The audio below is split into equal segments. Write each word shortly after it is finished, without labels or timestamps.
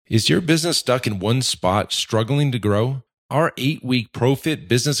Is your business stuck in one spot, struggling to grow? Our 8-week ProFit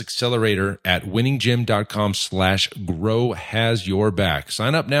Business Accelerator at winninggym.com/grow has your back.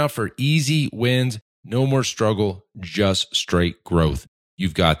 Sign up now for easy wins, no more struggle, just straight growth.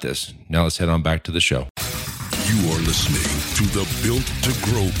 You've got this. Now let's head on back to the show. You are listening to the Built to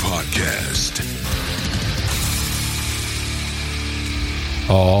Grow podcast.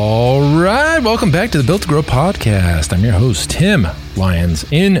 All right, welcome back to the Built to Grow podcast. I'm your host, Tim Lyons,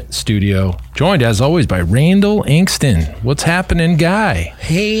 in studio, joined as always by Randall Inkston. What's happening, guy?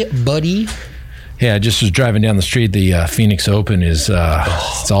 Hey, buddy. Yeah, I just was driving down the street. The Phoenix Open is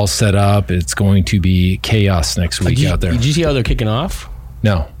it's all set up. It's going to be chaos next week out there. Did you see how they're kicking off?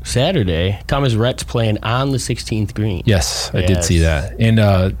 No. Saturday, Thomas Rhett's playing on the 16th green. Yes, I did see that. And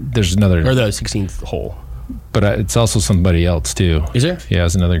there's another... Or the 16th hole. But it's also somebody else, too. Is there? Yeah,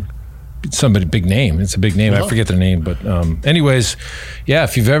 it's somebody, big name. It's a big name. I forget their name. But anyways, yeah,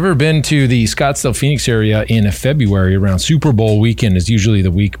 if you've ever been to the Scottsdale, Phoenix area in February around Super Bowl weekend is usually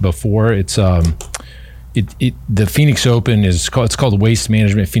the week before. It's the Phoenix Open it's called Waste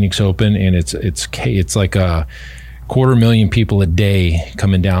Management Phoenix Open, and it's like a 250,000 people a day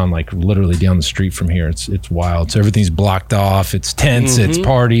coming down, like literally down the street from here. It's wild. So everything's blocked off. It's tents, it's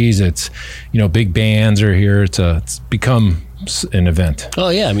parties, it's, big bands are here. It's become an event. Oh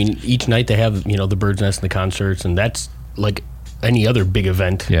yeah. I mean, each night they have, the Bird's Nest and the concerts, and that's like any other big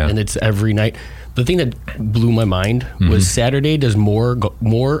event. Yeah. And it's every night. The thing that blew my mind was Saturday does more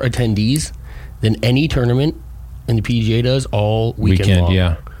attendees than any tournament and the PGA does all weekend long.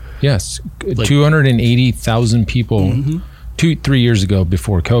 Yeah. Yes, 280,000 people 2-3 years ago,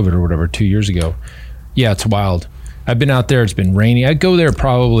 before COVID or whatever, 2 years ago. Yeah, it's wild. I've been out there. It's been rainy. I go there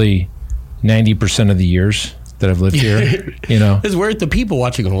probably 90% of the years that I've lived here. It's worth the people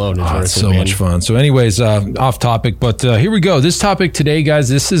watching alone. It's so much fun. So anyways, off topic, but here we go. This topic today, guys,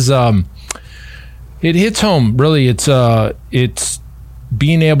 this is, it hits home. Really, it's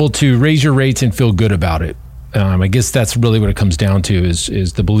being able to raise your rates and feel good about it. I guess that's really what it comes down to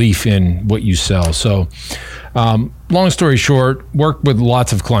is the belief in what you sell. So long story short, worked with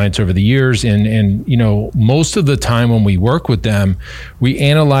lots of clients over the years. And most of the time when we work with them, we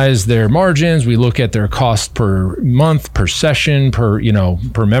analyze their margins. We look at their cost per month, per session, per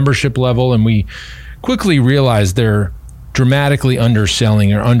membership level. And we quickly realize they're dramatically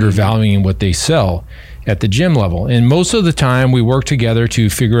underselling or undervaluing what they sell at the gym level. And most of the time we work together to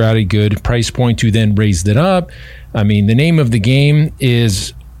figure out a good price point to then raise that up. I mean, the name of the game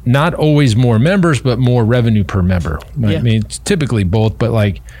is not always more members, but more revenue per member. Right? Yeah. I mean, it's typically both,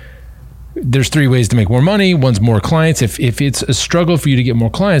 but there's 3 ways to make more money. One's more clients. If it's a struggle for you to get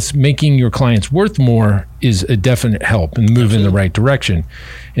more clients, making your clients worth more is a definite help and move in the right direction.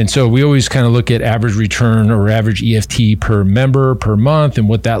 And so we always kind of look at average return or average EFT per member per month and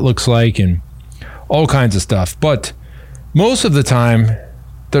what that looks like and all kinds of stuff. But most of the time,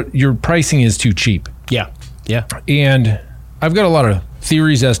 your pricing is too cheap. Yeah. And I've got a lot of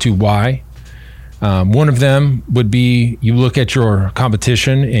theories as to why. One of them would be you look at your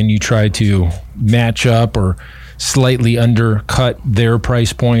competition and you try to match up or slightly undercut their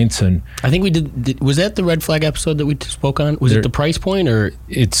price points. And I think we did. Was that the red flag episode that we spoke on? Was it the price point or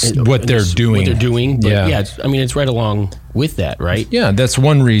it's what they're doing? What they're doing. But yeah. It's right along with that, right? Yeah, that's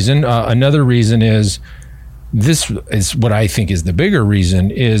one reason. Another reason is, this is what I think is the bigger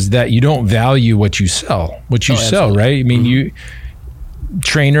reason, is that you don't value what you sell. Sell, right? I mean,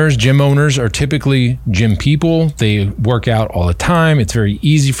 trainers, gym owners are typically gym people. They work out all the time. It's very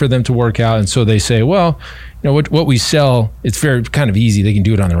easy for them to work out. And so they say, well, what we sell, it's very kind of easy. They can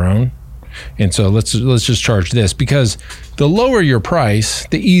do it on their own. And so let's just charge this, because the lower your price,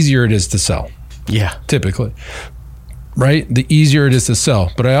 the easier it is to sell. Yeah. Typically, right? The easier it is to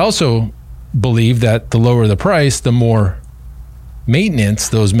sell. But I also believe that the lower the price, the more maintenance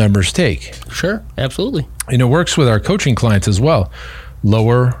those members take. Sure. Absolutely. And it works with our coaching clients as well.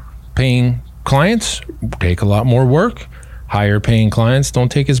 Lower paying clients take a lot more work. Higher paying clients don't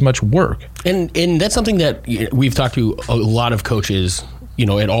take as much work. And that's something that we've talked to a lot of coaches,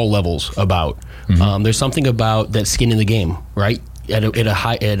 at all levels about. There's something about that skin in the game, right? At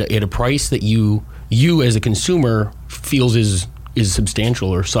a price that you as a consumer feels is substantial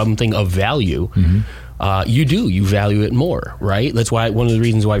or something of value. You value it more, right? That's why one of the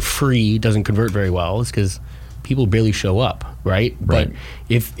reasons why free doesn't convert very well is because people barely show up, right? But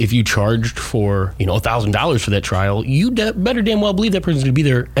if you charged for $1,000 for that trial, you better damn well believe that person's going to be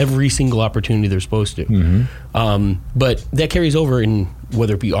there every single opportunity they're supposed to. But that carries over in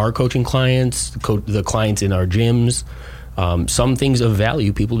whether it be our coaching clients, the clients in our gyms. Some things of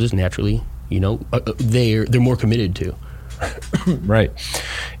value people just naturally, they're more committed to. Right.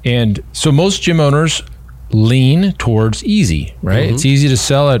 And so most gym owners lean towards easy, right? It's easy to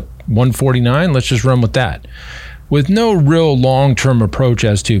sell at $149. Let's just run with that, with no real long-term approach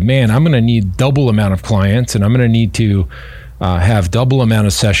as to, man, I'm going to need double amount of clients, and I'm going to need to have double amount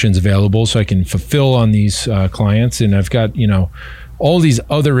of sessions available so I can fulfill on these clients. And I've got, all these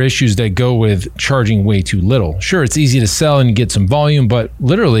other issues that go with charging way too little. Sure, it's easy to sell and get some volume, but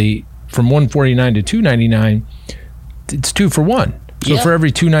literally from $149 to $299, it's 2 for 1. So for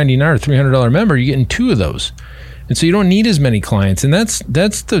every $299 or $300 member, you're getting 2 of those. And so you don't need as many clients. And that's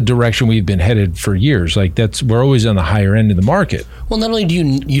the direction we've been headed for years. Like we're always on the higher end of the market. Well, not only do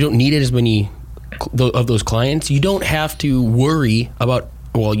you don't need as many of those clients, you don't have to worry about,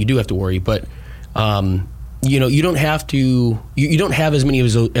 well, you do have to worry, but you don't have to, you don't have as many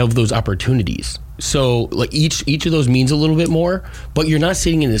of those opportunities. So like each of those means a little bit more, but you're not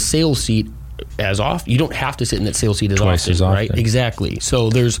sitting in the sales seat as often. You don't have to sit in that sales seat Twice as often, right? Exactly. So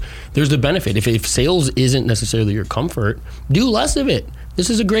there's the benefit. If sales isn't necessarily your comfort, do less of it.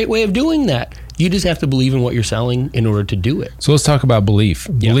 This is a great way of doing that. You just have to believe in what you're selling in order to do it. So let's talk about belief.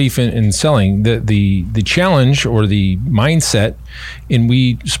 Yeah. Belief in selling. The challenge or the mindset, and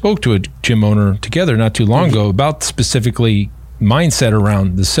we spoke to a gym owner together not too long ago about specifically mindset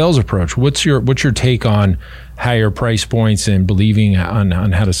around the sales approach. What's your take on higher price points and believing on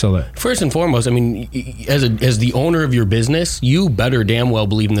how to sell it? First and foremost, I mean, as the owner of your business, you better damn well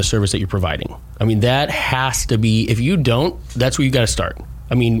believe in the service that you're providing. I mean, that has to be, if you don't, that's where you got to start.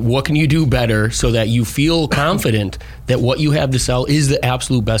 I mean, what can you do better so that you feel confident that what you have to sell is the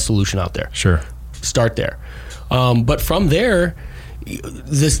absolute best solution out there? Sure. Start there. But from there,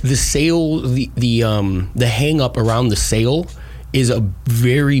 the sale, the hang up around the sale is a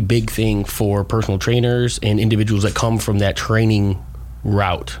very big thing for personal trainers and individuals that come from that training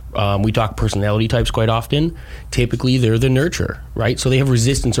route. We talk personality types quite often. Typically, they're the nurturer, right? So they have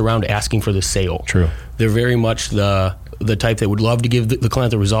resistance around asking for the sale. True. They're very much the type that would love to give the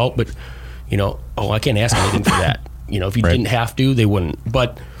client the result, but I can't ask anything for that. If you didn't have to, they wouldn't.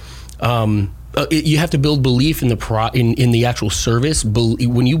 But you have to build belief in the actual service.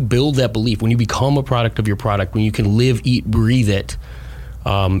 When you build that belief, when you become a product of your product, when you can live, eat, breathe it,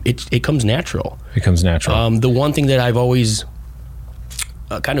 it comes natural. It comes natural. The one thing that I've always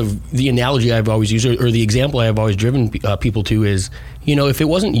the analogy I've always used, or the example I've always driven people to is, if it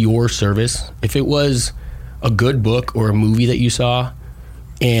wasn't your service, if it was a good book or a movie that you saw,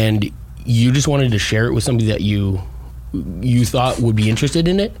 and you just wanted to share it with somebody that you thought would be interested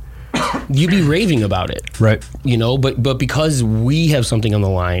in it, you'd be raving about it, right? But because we have something on the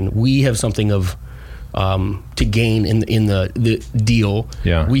line, we have something of to gain in the deal.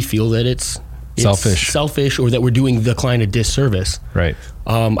 Yeah. We feel that it's selfish, or that we're doing the client a disservice. Right.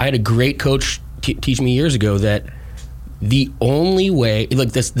 I had a great coach teach me years ago that the only way,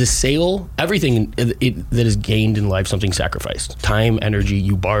 like the sale, everything that is gained in life, something sacrificed, time, energy,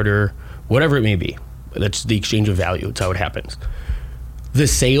 you barter, whatever it may be. That's the exchange of value. It's how it happens. The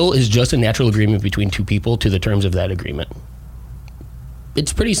sale is just a natural agreement between two people to the terms of that agreement.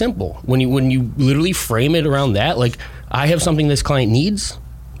 It's pretty simple. When you literally frame it around that, like, I have something this client needs,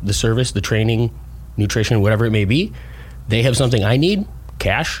 the service, the training, nutrition, whatever it may be. They have something I need,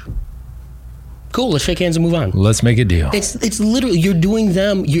 cash. Cool, let's shake hands and move on. Let's make a deal. It's literally, you're doing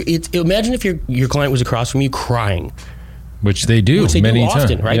them. Imagine if your client was across from you crying. Which they do many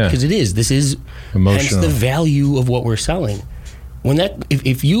often, times, right? Because this is emotional. Hence the value of what we're selling.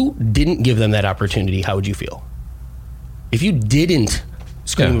 If you didn't give them that opportunity, how would you feel? If you didn't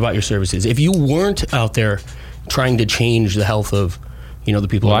scream about your services, if you weren't out there trying to change the health of the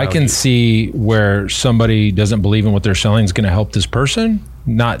people. Well, I can see where somebody doesn't believe in what they're selling is going to help this person,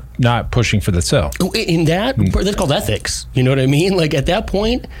 not pushing for the sale. In that's called ethics. You know what I mean? Like, at that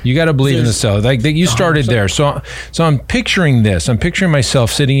point, you got to believe in the sale. Like you started 100%. There. So I'm picturing this. I'm picturing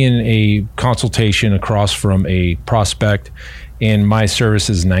myself sitting in a consultation across from a prospect, and my service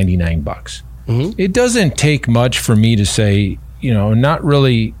is $99. Mm-hmm. It doesn't take much for me to say, not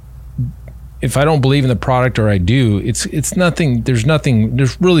really. If I don't believe in the product, or I do, it's nothing. There's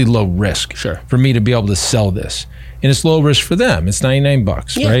really low risk for me to be able to sell this, and it's low risk for them. It's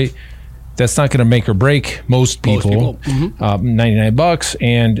 $99, right? That's not going to make or break most people. Mm-hmm. $99,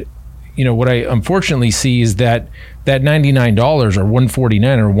 and what I unfortunately see is that $99 or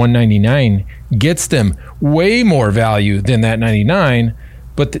 $149 or $199 gets them way more value than that $99.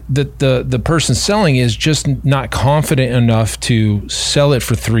 But the person selling is just not confident enough to sell it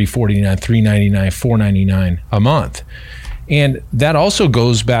for $349, $399, $499 a month. And that also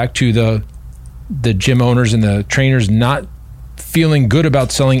goes back to the gym owners and the trainers not feeling good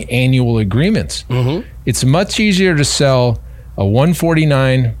about selling annual agreements. Mm-hmm. It's much easier to sell a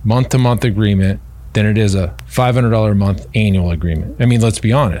 $149 month-to-month agreement than it is a $500 a month annual agreement. I mean, let's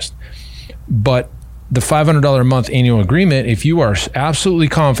be honest. But the $500 a month annual agreement, if you are absolutely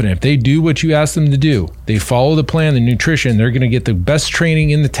confident, if they do what you ask them to do, they follow the plan, the nutrition, they're going to get the best training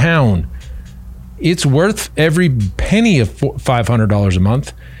in the town, it's worth every penny of $500 a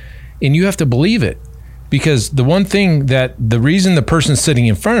month. And you have to believe it. Because the one thing that the reason the person's sitting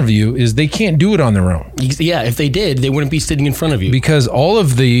in front of you is they can't do it on their own. Yeah, if they did, they wouldn't be sitting in front of you. Because all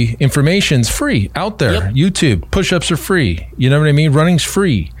of the information's free out there. Yep. YouTube, push-ups are free. You know what I mean? Running's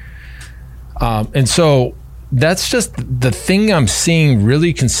free. And so that's just the thing I'm seeing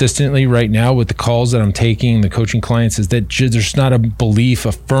really consistently right now with the calls that I'm taking, the coaching clients, is that there's not a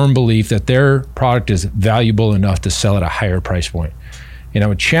firm belief that their product is valuable enough to sell at a higher price point. And I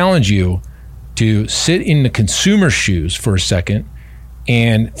would challenge you to sit in the consumer's shoes for a second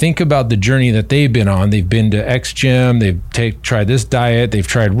and think about the journey that they've been on. They've been to X gym, they've tried this diet, they've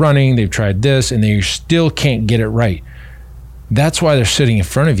tried running, they've tried this, and they still can't get it right. That's why they're sitting in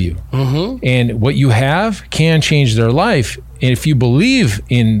front of you. Mm-hmm. And what you have can change their life. And if you believe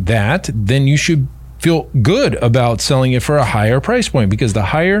in that, then you should feel good about selling it for a higher price point, because the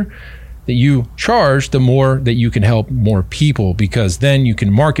higher that you charge, the more that you can help more people, because then you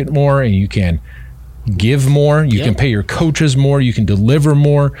can market more and you can give more, you can pay your coaches more, you can deliver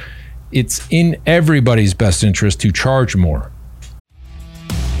more. It's in everybody's best interest to charge more.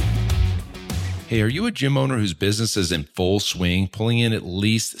 Hey, are you a gym owner whose business is in full swing, pulling in at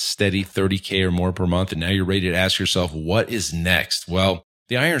least steady $30K or more per month, and now you're ready to ask yourself, what is next? Well,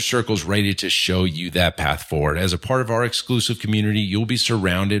 the Iron Circle is ready to show you that path forward. As a part of our exclusive community, you'll be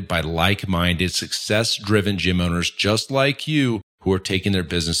surrounded by like-minded, success-driven gym owners just like you who are taking their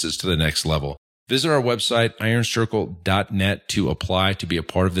businesses to the next level. Visit our website, ironcircle.net, to apply to be a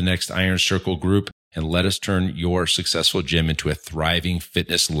part of the next Iron Circle group, and let us turn your successful gym into a thriving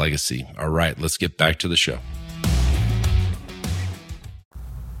fitness legacy. All right, let's get back to the show.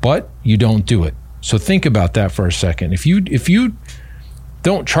 But you don't do it. So think about that for a second. If you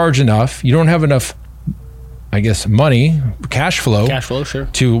don't charge enough, you don't have enough, I guess, money, cash flow, sure,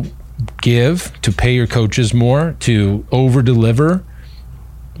 to give, to pay your coaches more, to over deliver,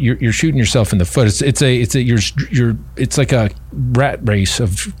 you're shooting yourself in the foot. It's like a rat race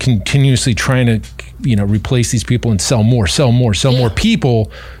of continuously trying to, replace these people and sell more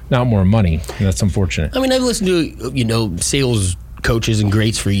people, not more money. And that's unfortunate. I mean, I've listened to, sales coaches and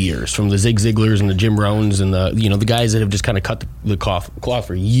greats for years, from the Zig Ziglars and the Jim Rohns and the guys that have just kind of cut the cloth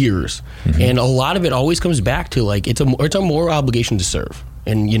for years. Mm-hmm. And a lot of it always comes back to it's a moral obligation to serve.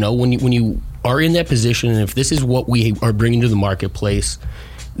 And when you are in that position, and if this is what we are bringing to the marketplace,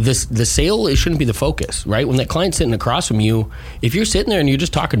 the sale, it shouldn't be the focus, right? When that client's sitting across from you, if you're sitting there and you're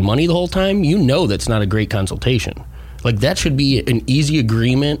just talking money the whole time, that's not a great consultation. Like, that should be an easy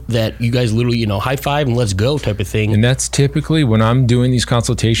agreement that you guys literally, high five and let's go type of thing. And that's typically when I'm doing these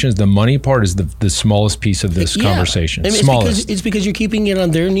consultations, the money part is the smallest piece of this conversation. I mean, smallest. It's because you're keeping it on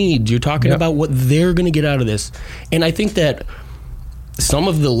their needs. You're talking about what they're going to get out of this. And I think that some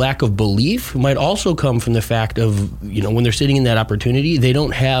of the lack of belief might also come from the fact of, when they're sitting in that opportunity, they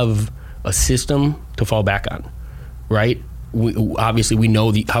don't have a system to fall back on, right? Obviously, we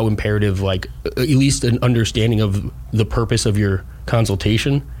know how imperative, at least an understanding of the purpose of your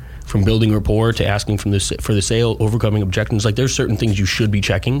consultation, from building rapport to asking for the sale, overcoming objections. There's certain things you should be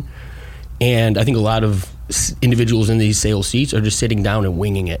checking. And I think a lot of individuals in these sales seats are just sitting down and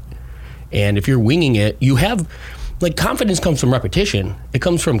winging it. And if you're winging it, you have... confidence comes from repetition. It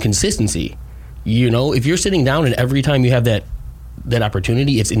comes from consistency. If you're sitting down and every time you have that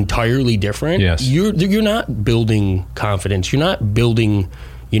opportunity, it's entirely different. Yes. You're not building confidence. You're not building,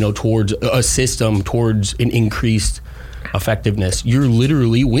 towards a system, towards an increased effectiveness. You're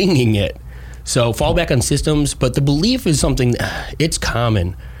literally winging it. So fall back on systems, but the belief is something, it's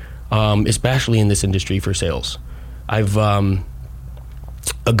common, especially in this industry for sales. I've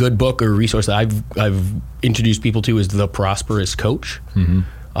a good book or resource that I've introduced people to is The Prosperous Coach.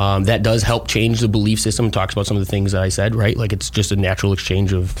 Mm-hmm. That does help change the belief system. It talks about some of the things that I said, right? It's just a natural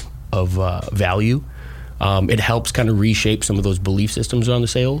exchange of value. It helps kind of reshape some of those belief systems around the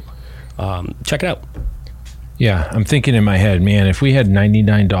sale. Check it out. Yeah, I'm thinking in my head, man, if we had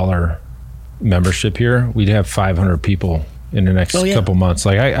 $99 membership here, we'd have 500 people in the next couple months.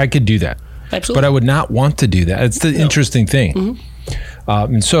 I could do that. Absolutely. But I would not want to do that. It's the interesting thing. Mm-hmm.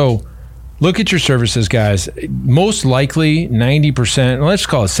 And so look at your services, guys. Most likely 90%, let's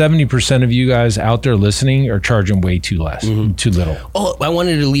call it 70% of you guys out there listening are charging way too little. Oh, I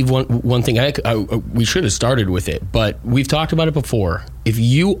wanted to leave one thing. We should have started with it, but we've talked about it before. If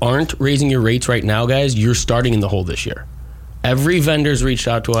you aren't raising your rates right now, guys, you're starting in the hole this year. Every vendor's reached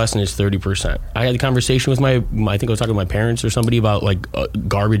out to us and it's 30%. I had a conversation with I think I was talking to my parents or somebody about like a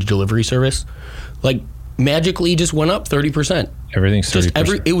garbage delivery service. Like magically just went up 30%. Everything's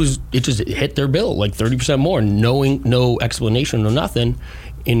 30%. It just hit their bill like 30% more, knowing no explanation, no nothing.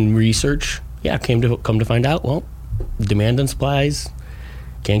 In research, come to find out, well, demand and supplies,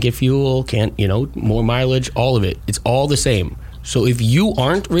 can't get fuel, more mileage, all of it. It's all the same. So if you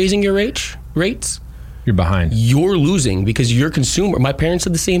aren't raising your rates, you're behind. You're losing because you're a consumer. My parents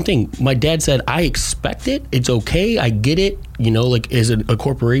said the same thing. My dad said, I expect it. It's okay. I get it. Like as a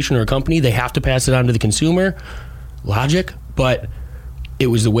corporation or a company, they have to pass it on to the consumer. Logic. But it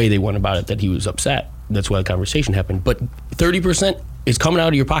was the way they went about it that he was upset. That's why the conversation happened. But 30% is coming out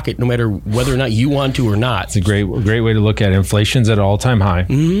of your pocket no matter whether or not you want to or not. It's a great way to look at it. Inflation's at an all-time high.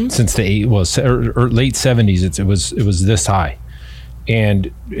 Since the late 70s. It was this high.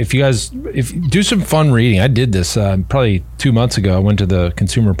 And if you do some fun reading, I did this probably 2 months ago. I went to the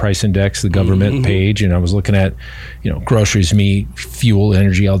Consumer Price Index, the government page, and I was looking at, groceries, meat, fuel,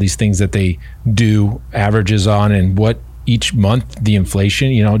 energy, all these things that they do averages on, and what each month the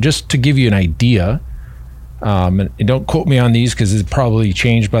inflation, just to give you an idea. And don't quote me on these because it's probably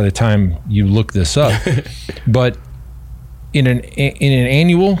changed by the time you look this up. But in an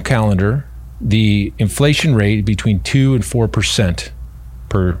annual calendar, the inflation rate between 2% and 4%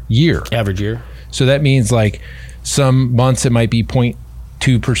 per year. Average year. So that means like some months it might be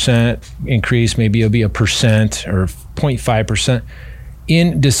 0.2% increase, maybe it'll be 1% or 0.5%.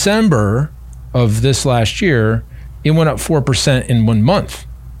 In December of this last year, it went up 4% in 1 month.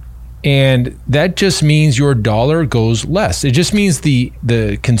 And that just means your dollar goes less. It just means the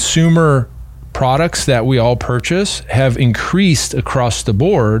consumer products that we all purchase have increased across the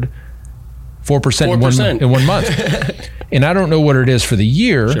board 4% in 1 month. And I don't know what it is for the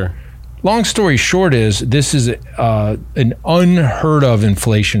year. Sure. Long story short is this is an unheard of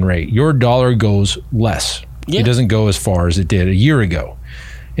inflation rate. Your dollar goes less. It doesn't go as far as it did a year ago.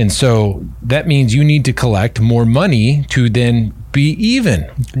 And so that means you need to collect more money to then be even.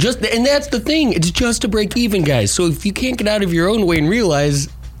 And that's the thing. It's just to break even, guys. So if you can't get out of your own way and realize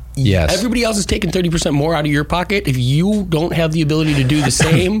everybody else is taking 30% more out of your pocket, if you don't have the ability to do the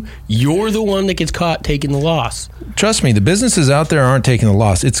same, you're the one that gets caught taking the loss. Trust me, the businesses out there aren't taking the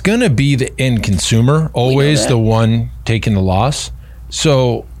loss. It's going to be the end consumer, always the one taking the loss.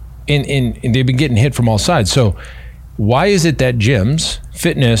 So, and they've been getting hit from all sides. So why is it that gyms,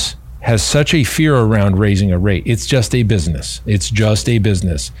 fitness, has such a fear around raising a rate? It's just a business.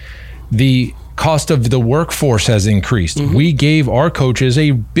 The cost of the workforce has increased. We gave our coaches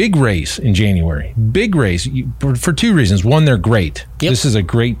a big raise in January. Big raise for two reasons. One, they're great. This is a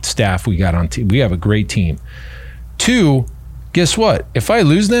great staff we got on team. We have a great team. Two, guess what? If I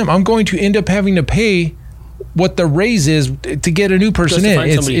lose them, I'm going to end up having to pay what the raise is to get a new person in.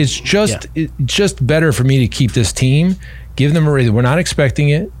 It's just better for me to keep this team, give them a raise. We're not expecting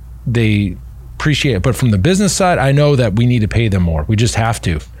it. They appreciate it. But from the business side, I know that we need to pay them more. We just have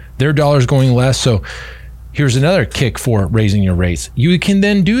to. Their dollar's going less. So here's another kick for raising your rates. You can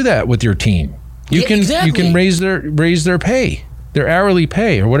then do that with your team. You can raise their pay, their hourly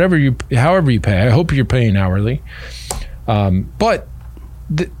pay, or however you pay. I hope you're paying hourly. But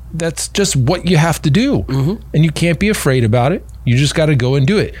that's just what you have to do. And you can't be afraid about it. You just got to go and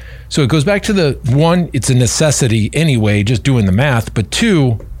do it. So it goes back to the one, it's a necessity anyway, just doing the math. But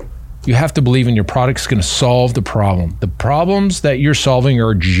two, you have to believe in your product's going to solve the problem. The problems that you're solving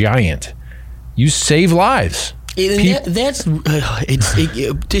are giant. You save lives. It's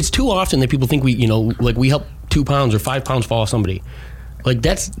too often that people think we help 2 pounds or 5 pounds fall off somebody. Like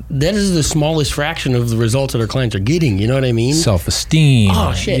that is the smallest fraction of the results that our clients are getting. You know what I mean? Self-esteem.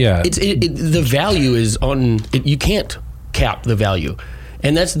 Oh shit! Yeah. The value is you can't cap the value,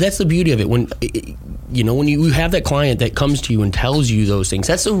 and that's the beauty of it. When you have that client that comes to you and tells you those things,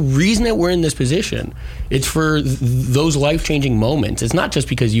 that's the reason that we're in this position. It's for those life-changing moments. It's not just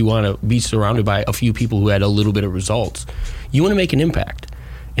because you want to be surrounded by a few people who had a little bit of results. You want to make an impact,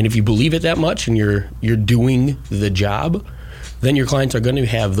 and if you believe it that much and you're doing the job, then your clients are going to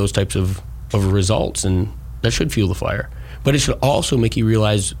have those types of results, and that should fuel the fire. But it should also make you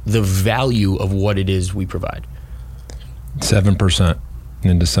realize the value of what it is we provide. 7%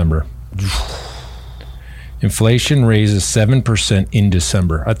 in December. Inflation raises 7% in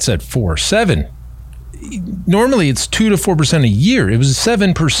December. I said 4. 7. normally it's 2 to 4% a year. It was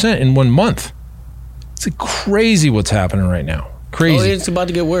 7% in 1 month. It's crazy what's happening right now. Crazy. Oh, it's about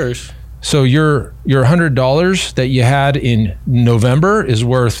to get worse. So your $100 that you had in November is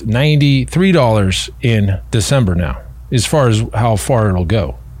worth $93 in December now, as far as how far it'll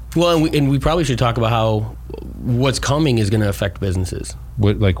go. Well, and we probably should talk about how what's coming is going to affect businesses.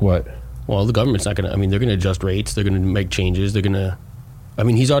 What? Well, the government's not going to. I mean, they're going to adjust rates. They're going to make changes. They're going to. I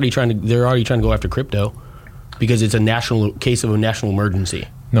mean, they're already trying to go after crypto because it's a national case of a national emergency.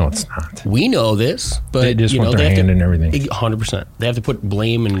 No, it's not. We know this, but they just want their hand in everything. 100%. They have to put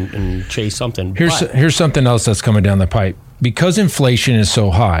blame and chase something. Here's something else that's coming down the pipe. Because inflation is so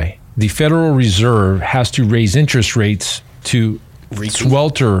high, the Federal Reserve has to raise interest rates to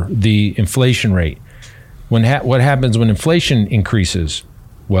swelter the inflation rate. What happens when inflation increases?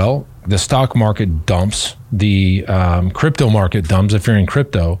 Well, the stock market dumps, the crypto market dumps. If you're in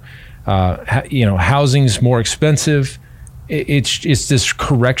crypto, housing's more expensive. It's this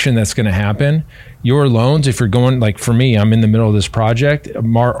correction that's going to happen. Your loans, if you're going, like for me, I'm in the middle of this project.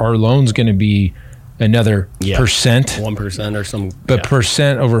 Our loan's going to be another percent, 1% or some, but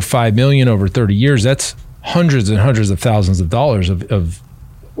percent over 5 million over 30 years. That's hundreds and hundreds of thousands of dollars of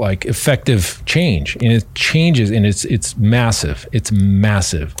like effective change, and it changes, and it's massive. It's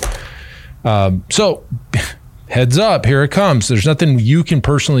massive. So heads up, here it comes. There's nothing you can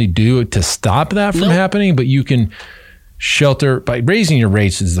personally do to stop that from happening, but you can shelter by raising your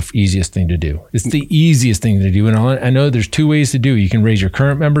rates is the easiest thing to do. It's the easiest thing to do. And I know there's two ways to do it. You can raise your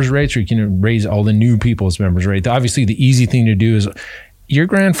current members' rates, or you can raise all the new people's members' rates. Obviously, the easy thing to do is you're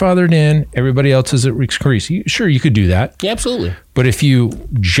grandfathered in, everybody else is at increase. Sure, you could do that. Yeah, absolutely. But if you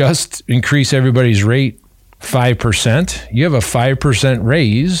just increase everybody's rate 5%, you have a 5%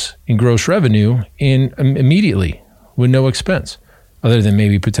 raise in gross revenue immediately with no expense, other than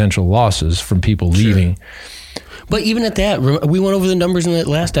maybe potential losses from people leaving. But even at that, we went over the numbers in that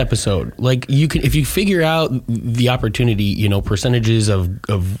last episode. Like if you figure out the opportunity, percentages of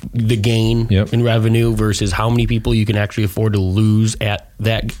the gain in revenue versus how many people you can actually afford to lose at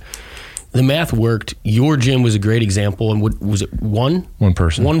that, the math worked. Your gym was a great example. And what was it? One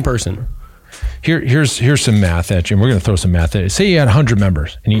person. One person. Here's some math at you. And we're going to throw some math at it. Say you had 100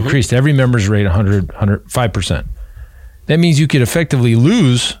 members and you increased every member's rate 5%. That means you could effectively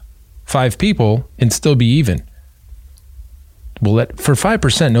lose 5 people and still be even. Well, for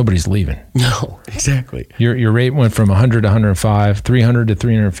 5%, nobody's leaving. No, exactly. Your rate went from 100 to 105, 300 to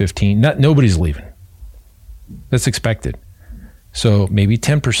 315. Nobody's leaving. That's expected. So maybe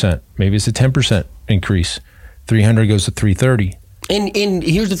 10%. Maybe it's a 10% increase. 300 goes to 330. And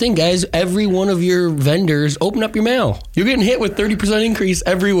here's the thing, guys. Every one of your vendors, open up your mail. You're getting hit with 30% increase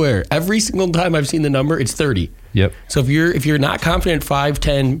everywhere. Every single time I've seen the number, it's 30. Yep. So if you're not confident 5,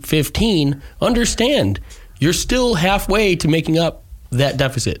 10, 15, understand. You're still halfway to making up that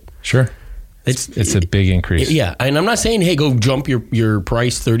deficit. Sure. It's a big increase. Yeah. And I'm not saying, hey, go jump your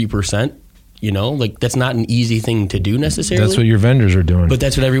price 30%. That's not an easy thing to do necessarily. That's what your vendors are doing. But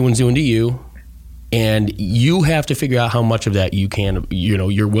that's what everyone's doing to you. And you have to figure out how much of that you can,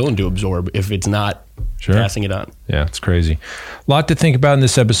 you're willing to absorb if it's not passing it on. Yeah, it's crazy. A lot to think about in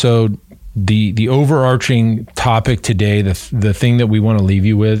this episode. The overarching topic today, the thing that we want to leave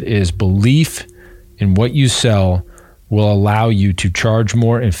you with is belief in what you sell will allow you to charge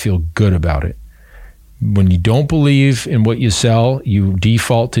more and feel good about it. When you don't believe in what you sell, you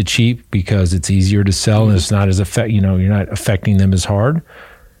default to cheap because it's easier to sell and it's not as you're not affecting them as hard.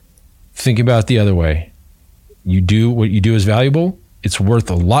 Think about it the other way. What you do is valuable. It's worth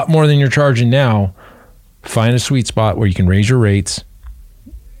a lot more than you're charging now. Find a sweet spot where you can raise your rates,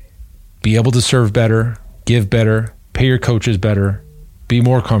 be able to serve better, give better, pay your coaches better, be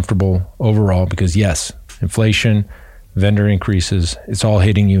more comfortable overall, because yes, inflation, vendor increases, it's all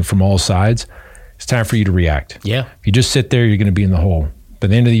hitting you from all sides. It's time for you to react. Yeah. If you just sit there, you're going to be in the hole. By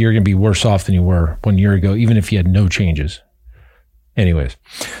the end of the year, you're going to be worse off than you were 1 year ago, even if you had no changes. Anyways,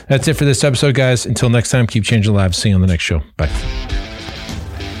 that's it for this episode, guys. Until next time, keep changing lives. See you on the next show. Bye.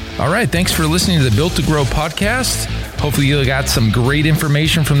 All right. Thanks for listening to the Built to Grow podcast. Hopefully you got some great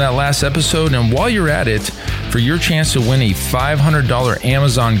information from that last episode. And while you're at it, for your chance to win a $500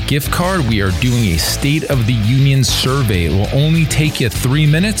 Amazon gift card, we are doing a State of the Union survey. It will only take you 3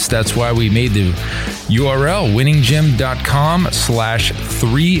 minutes. That's why we made the URL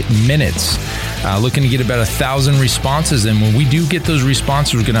winninggym.com/3 minutes. Looking to get about 1,000 responses. And when we do get those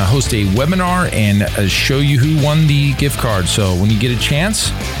responses, we're going to host a webinar and show you who won the gift card. So when you get a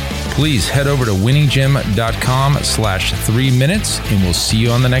chance, please head over to winninggym.com/3 minutes, and we'll see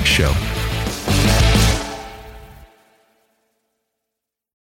you on the next show.